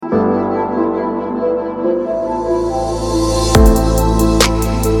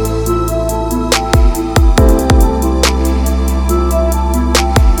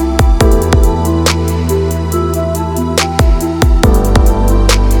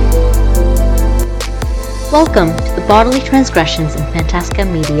Welcome to the Bodily Transgressions in Fantastica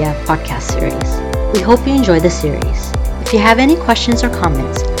Media podcast series. We hope you enjoy the series. If you have any questions or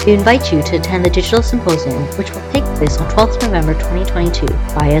comments, we invite you to attend the Digital Symposium, which will take place on 12th November 2022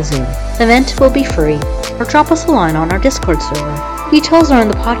 via Zoom. The event will be free, or drop us a line on our Discord server. Details are in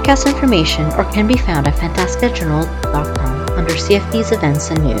the podcast information or can be found at fantasticajournal.com under CFD's events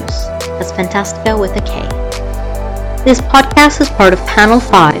and news. That's Fantastica with a K. This podcast is part of Panel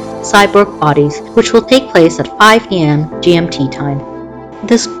 5, Cyborg Bodies, which will take place at 5 p.m. GMT time.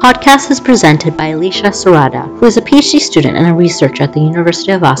 This podcast is presented by Alicia Sarada, who is a PhD student and a researcher at the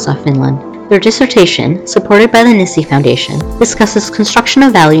University of Vaasa, Finland. Their dissertation, supported by the Nissi Foundation, discusses construction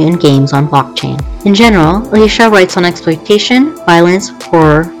of value in games on blockchain. In general, Alicia writes on exploitation, violence,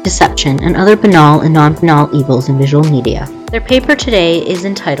 horror, deception, and other banal and non-banal evils in visual media. Their paper today is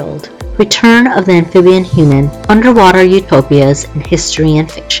entitled Return of the Amphibian Human, Underwater Utopias in History and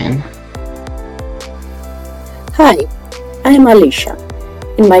Fiction. Hi, I am Alicia.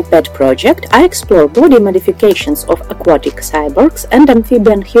 In my pet project, I explore body modifications of aquatic cyborgs and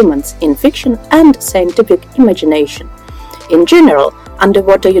amphibian humans in fiction and scientific imagination. In general,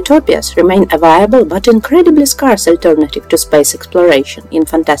 underwater utopias remain a viable but incredibly scarce alternative to space exploration in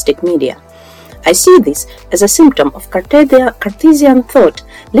fantastic media. I see this as a symptom of Cartesian thought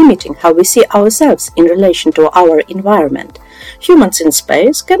limiting how we see ourselves in relation to our environment. Humans in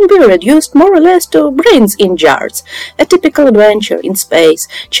space can be reduced more or less to brains in jars. A typical adventure in space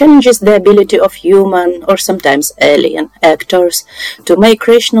challenges the ability of human or sometimes alien actors to make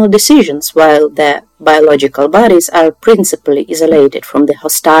rational decisions while their biological bodies are principally isolated from the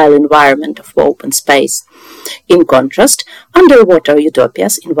hostile environment of open space. In contrast, underwater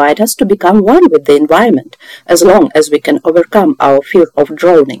utopias invite us to become one with the environment, as long as we can overcome our fear of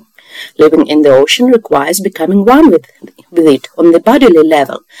drowning. Living in the ocean requires becoming one with it on the bodily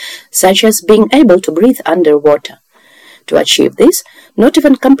level, such as being able to breathe underwater. To achieve this, not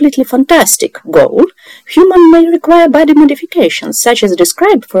even completely fantastic goal, human may require body modifications, such as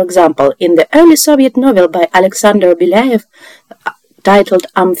described, for example, in the early Soviet novel by Alexander Belyaev titled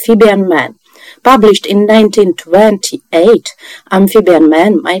Amphibian Man. Published in 1928, Amphibian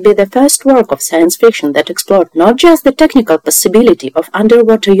Man might be the first work of science fiction that explored not just the technical possibility of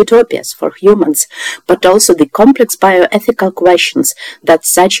underwater utopias for humans, but also the complex bioethical questions that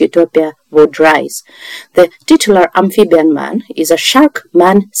such utopia would raise. The titular Amphibian Man is a shark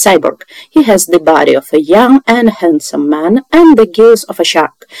man cyborg. He has the body of a young and handsome man and the gills of a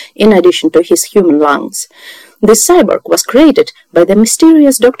shark, in addition to his human lungs. This cyborg was created by the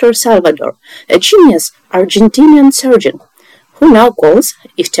mysterious Dr. Salvador, a genius Argentinian surgeon, who now calls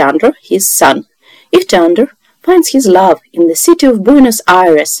Ichthyander his son. Ichthyander finds his love in the city of Buenos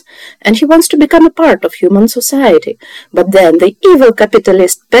Aires, and he wants to become a part of human society. But then the evil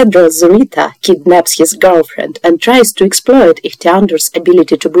capitalist Pedro Zurita kidnaps his girlfriend and tries to exploit Ichthyander's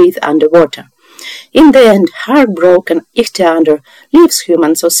ability to breathe underwater. In the end, heartbroken, Ichthyander leaves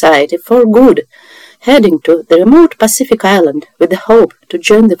human society for good, heading to the remote Pacific island with the hope to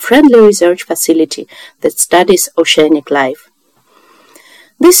join the friendly research facility that studies oceanic life.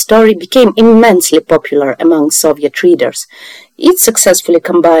 This story became immensely popular among Soviet readers. It successfully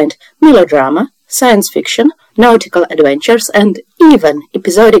combined melodrama, science fiction, nautical adventures, and even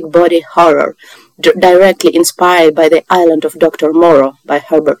episodic body horror, directly inspired by The Island of Dr. Moreau by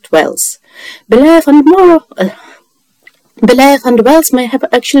Herbert Wells. Belyaev and Wells may have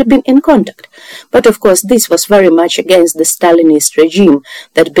actually been in contact, but of course this was very much against the Stalinist regime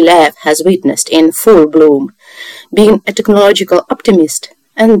that Belyaev has witnessed in full bloom. Being a technological optimist,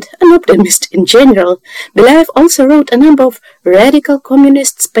 and an optimist in general, Belyaev also wrote a number of radical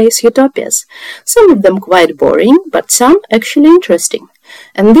communist space utopias, some of them quite boring, but some actually interesting,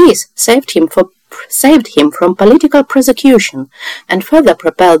 and this saved him from political prosecution and further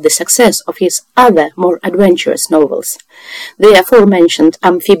propelled the success of his other more adventurous novels. The aforementioned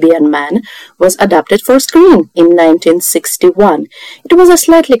Amphibian Man was adapted for screen in 1961. It was a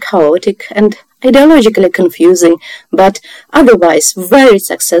slightly chaotic and ideologically confusing, but otherwise very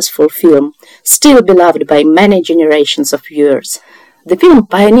successful film, still beloved by many generations of viewers. The film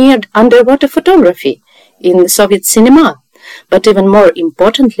pioneered underwater photography in the Soviet cinema, but even more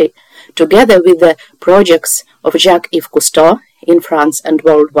importantly, together with the projects of Jacques-Yves Cousteau in France and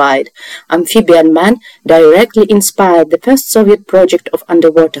worldwide, Amphibian Man directly inspired the first Soviet project of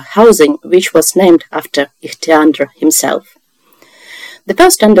underwater housing, which was named after Ichthyander himself. The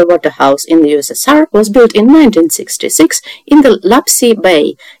first underwater house in the USSR was built in 1966 in the Lapsy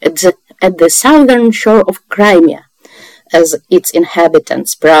Bay at the southern shore of Crimea. As its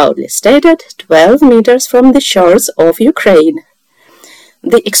inhabitants proudly stated, 12 meters from the shores of Ukraine.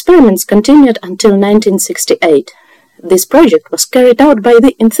 The experiments continued until 1968. This project was carried out by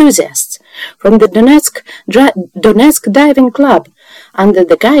the enthusiasts from the Donetsk Diving Club under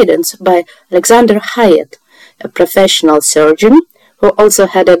the guidance by Alexander Hyatt, a professional surgeon who also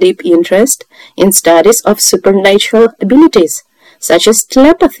had a deep interest in studies of supernatural abilities, such as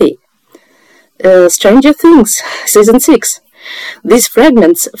telepathy. Stranger Things, Season 6. These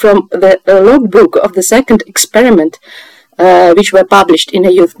fragments from the logbook of the second experiment, which were published in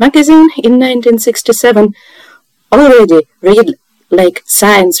a youth magazine in 1967, already read like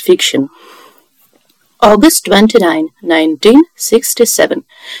science fiction. August 29, 1967,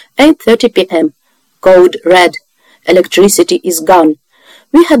 8:30 p.m. Code red. Electricity is gone.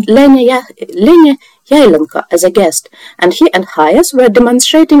 We had Lenya Yailenko as a guest, and he and Hayes were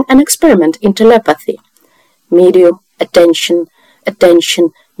demonstrating an experiment in telepathy. Medium, attention,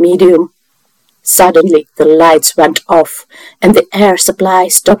 medium. Suddenly the lights went off, and the air supply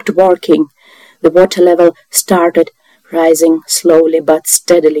stopped working. The water level started rising slowly but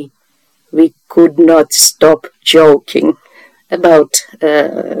steadily. We could not stop joking about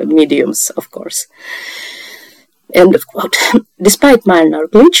mediums, of course. End of quote. Despite minor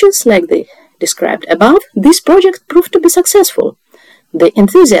glitches like the described above, this project proved to be successful. The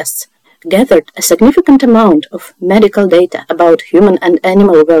enthusiasts gathered a significant amount of medical data about human and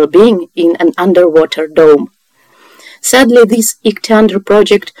animal well-being in an underwater dome. Sadly, this Ichthyander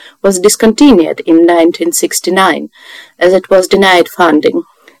project was discontinued in 1969, as it was denied funding.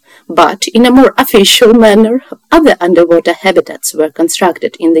 But in a more official manner, other underwater habitats were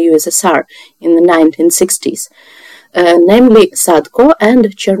constructed in the USSR in the 1960s, namely Sadko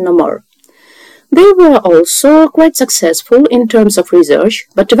and Chernomor. They were also quite successful in terms of research,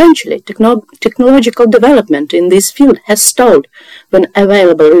 but eventually technological development in this field has stalled when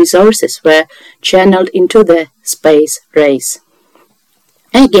available resources were channeled into the space race.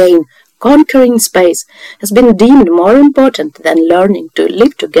 Again, conquering space has been deemed more important than learning to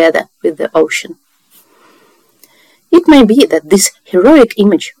live together with the ocean. It may be that this heroic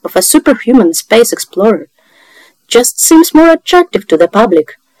image of a superhuman space explorer just seems more attractive to the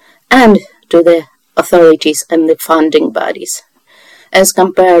public and to the authorities and the funding bodies, as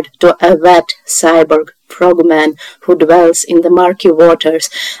compared to a wet cyborg frogman who dwells in the murky waters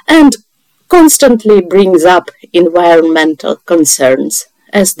and constantly brings up environmental concerns,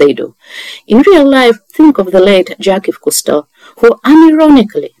 as they do. In real life, think of the late Jacques Cousteau, who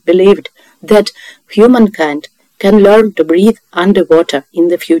unironically believed that humankind can learn to breathe underwater in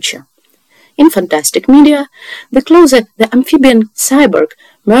the future. In fantastic media, the closer the amphibian cyborg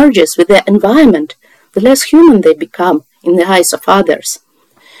merges with their environment, the less human they become in the eyes of others.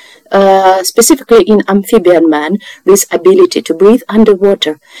 Specifically in Amphibian Man, this ability to breathe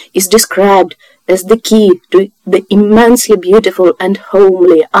underwater is described as the key to the immensely beautiful and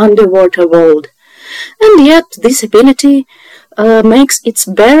homely underwater world. And yet this ability makes its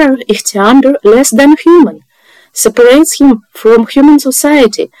bearer Ichthyander less than human, separates him from human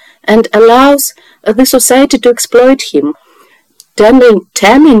society, and allows the society to exploit him.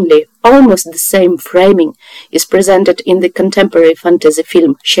 Tellingly, almost the same framing is presented in the contemporary fantasy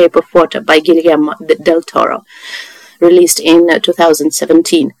film Shape of Water by Guillermo del Toro, released in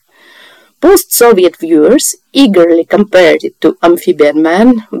 2017. Post-Soviet viewers eagerly compared it to Amphibian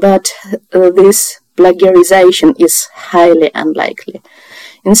Man, but this plagiarization is highly unlikely.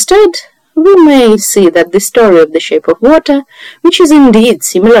 Instead, we may see that the story of the Shape of Water, which is indeed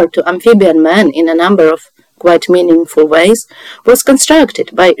similar to Amphibian Man in a number of quite meaningful ways, was constructed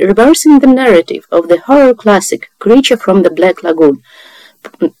by reversing the narrative of the horror classic Creature from the Black Lagoon,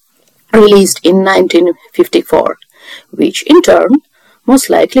 released in 1954, which in turn most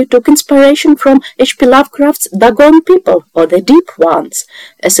likely took inspiration from H.P. Lovecraft's Dagon People, or the Deep Ones,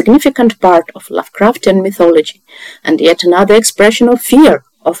 a significant part of Lovecraftian mythology, and yet another expression of fear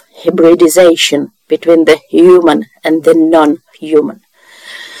of hybridization between the human and the non-human.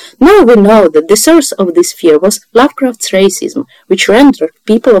 Now we know that the source of this fear was Lovecraft's racism, which rendered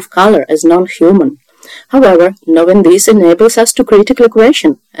people of color as non-human. However, knowing this enables us to critically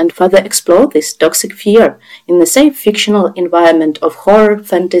question and further explore this toxic fear in the safe fictional environment of horror,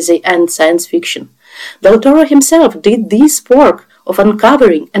 fantasy, and science fiction. Del Toro himself did this work of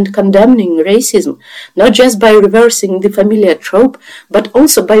uncovering and condemning racism, not just by reversing the familiar trope, but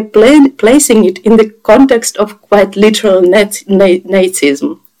also by placing it in the context of quite literal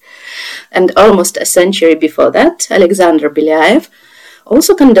Nazism. And almost a century before that, Alexander Belyaev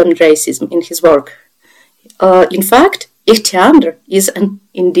also condemned racism in his work. In fact, Ichthyander is an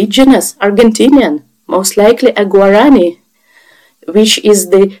indigenous Argentinian, most likely a Guarani, which is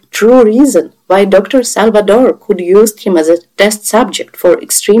the true reason why Dr. Salvador could use him as a test subject for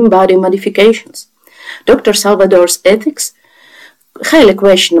extreme body modifications. Dr. Salvador's ethics, highly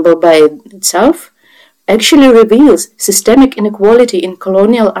questionable by itself, actually reveals systemic inequality in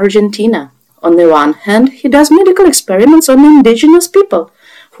colonial Argentina. On the one hand, he does medical experiments on indigenous people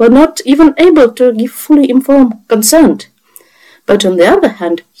who are not even able to give fully informed consent. But on the other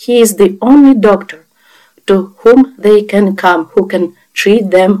hand, he is the only doctor to whom they can come, who can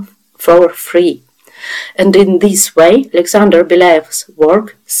treat them for free. And in this way, Alexander Belaev's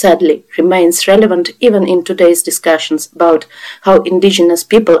work sadly remains relevant even in today's discussions about how indigenous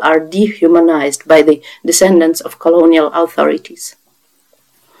people are dehumanized by the descendants of colonial authorities.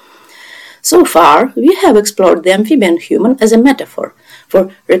 So far, we have explored the amphibian human as a metaphor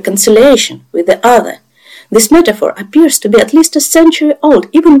for reconciliation with the other. This metaphor appears to be at least a century old,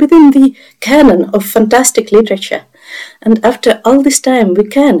 even within the canon of fantastic literature. And after all this time, we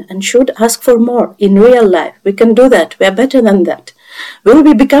can and should ask for more. In real life, we can do that. We are better than that. Will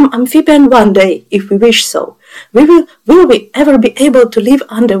we become amphibian one day, if we wish so? Will we ever be able to live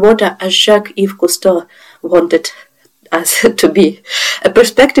underwater as Jacques-Yves Cousteau wanted us to be? A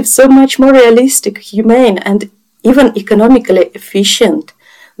perspective so much more realistic, humane, and even economically efficient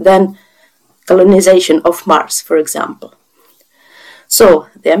than colonization of Mars, for example. So,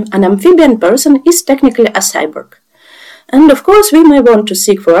 an amphibian person is technically a cyborg. And of course, we may want to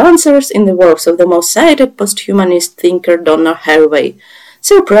seek for answers in the works of the most cited posthumanist thinker Donna Haraway.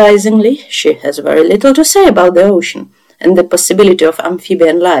 Surprisingly, she has very little to say about the ocean and the possibility of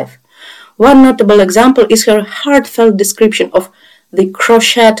amphibian life. One notable example is her heartfelt description of the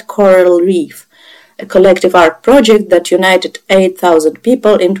Crochet Coral Reef, a collective art project that united 8,000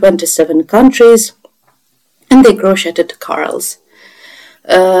 people in 27 countries, and they crocheted corals.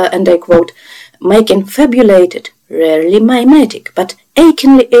 And I quote, making fabulated, rarely mimetic, but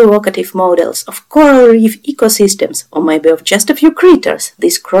achingly evocative models of coral reef ecosystems, or maybe of just a few critters,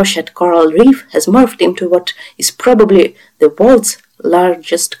 this crochet coral reef has morphed into what is probably the world's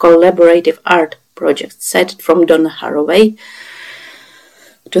largest collaborative art project, cited from Donna Haraway,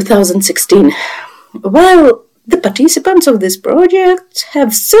 2016. While the participants of this project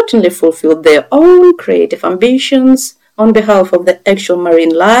have certainly fulfilled their own creative ambitions on behalf of the actual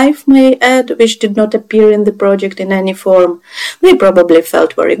marine life, may add, which did not appear in the project in any form, they probably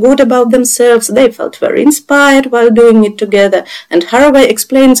felt very good about themselves, they felt very inspired while doing it together, and Haraway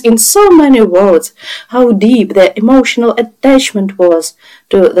explains in so many words how deep their emotional attachment was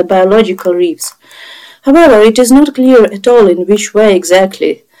to the biological reefs. However, it is not clear at all in which way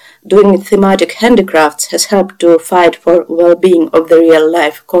exactly doing thematic handicrafts has helped to fight for well-being of the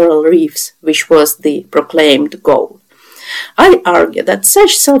real-life coral reefs, which was the proclaimed goal. I argue that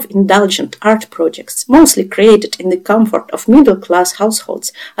such self-indulgent art projects, mostly created in the comfort of middle-class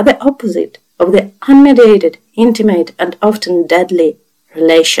households, are the opposite of the unmediated, intimate, and often deadly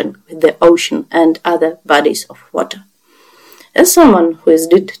relation with the ocean and other bodies of water. As someone who is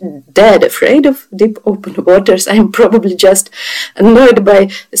dead afraid of deep open waters, I am probably just annoyed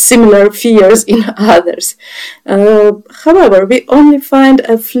by similar fears in others. However, we only find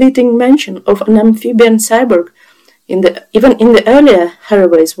a fleeting mention of an amphibian cyborg even in the earlier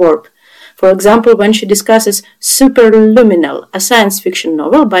Haraway's work. For example, when she discusses Superluminal, a science fiction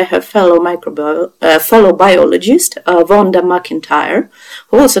novel by her fellow biologist, Vonda McIntyre,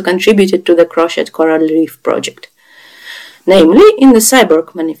 who also contributed to the Crochet Coral Reef project. Namely, in the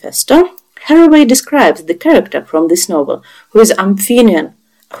Cyborg Manifesto, Haraway describes the character from this novel who is amphibian,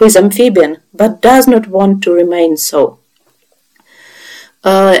 but does not want to remain so.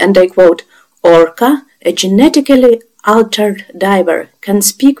 And I quote, Orca, a genetically altered diver, can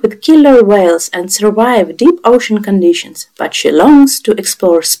speak with killer whales and survive deep ocean conditions, but she longs to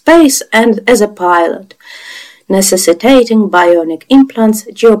explore space and as a pilot, necessitating bionic implants,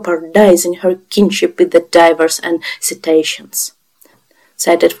 jeopardizing her kinship with the divers and cetaceans.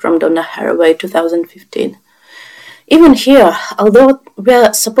 Cited from Donna Haraway, 2015. Even here, although we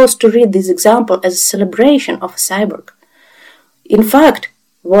are supposed to read this example as a celebration of a cyborg, in fact,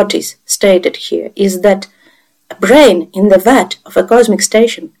 what is stated here is that a brain in the vat of a cosmic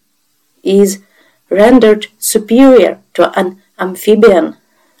station is rendered superior to an amphibian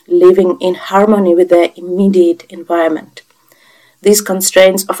living in harmony with their immediate environment. These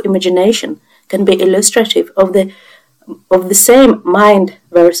constraints of imagination can be illustrative of the same mind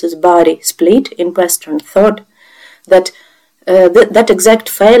versus body split in Western thought, that exact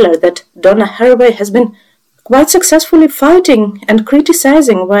failure that Donna Haraway has been quite successfully fighting and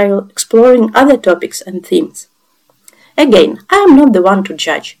criticizing while exploring other topics and themes. Again, I am not the one to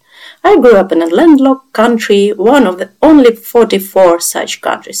judge. I grew up in a landlocked country, one of the only 44 such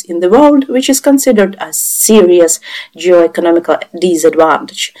countries in the world, which is considered a serious geoeconomical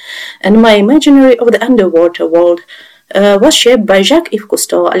disadvantage. And my imaginary of the underwater world was shaped by Jacques-Yves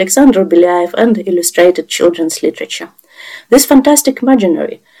Cousteau, Alexander Belyaev, and illustrated children's literature. This fantastic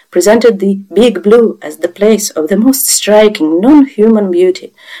imaginary presented the Big Blue as the place of the most striking non-human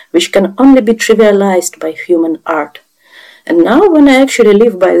beauty, which can only be trivialized by human art. And now, when I actually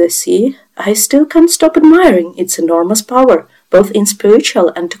live by the sea, I still can't stop admiring its enormous power, both in spiritual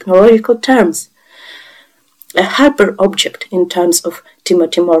and technological terms. A hyper-object in terms of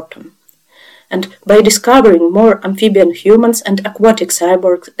Timothy Morton. And by discovering more amphibian humans and aquatic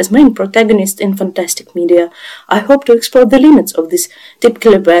cyborgs as main protagonists in fantastic media, I hope to explore the limits of these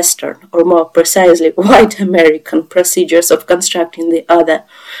typically Western, or more precisely white American, procedures of constructing the other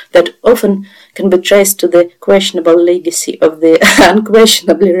that often can be traced to the questionable legacy of the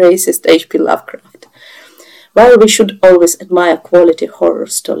unquestionably racist H.P. Lovecraft. While we should always admire quality horror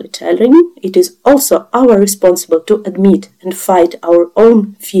storytelling, it is also our responsibility to admit and fight our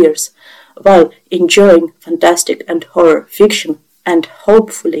own fears, while enjoying fantastic and horror fiction and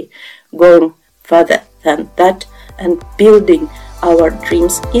hopefully going further than that and building our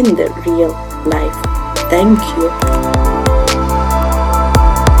dreams in the real life. Thank you.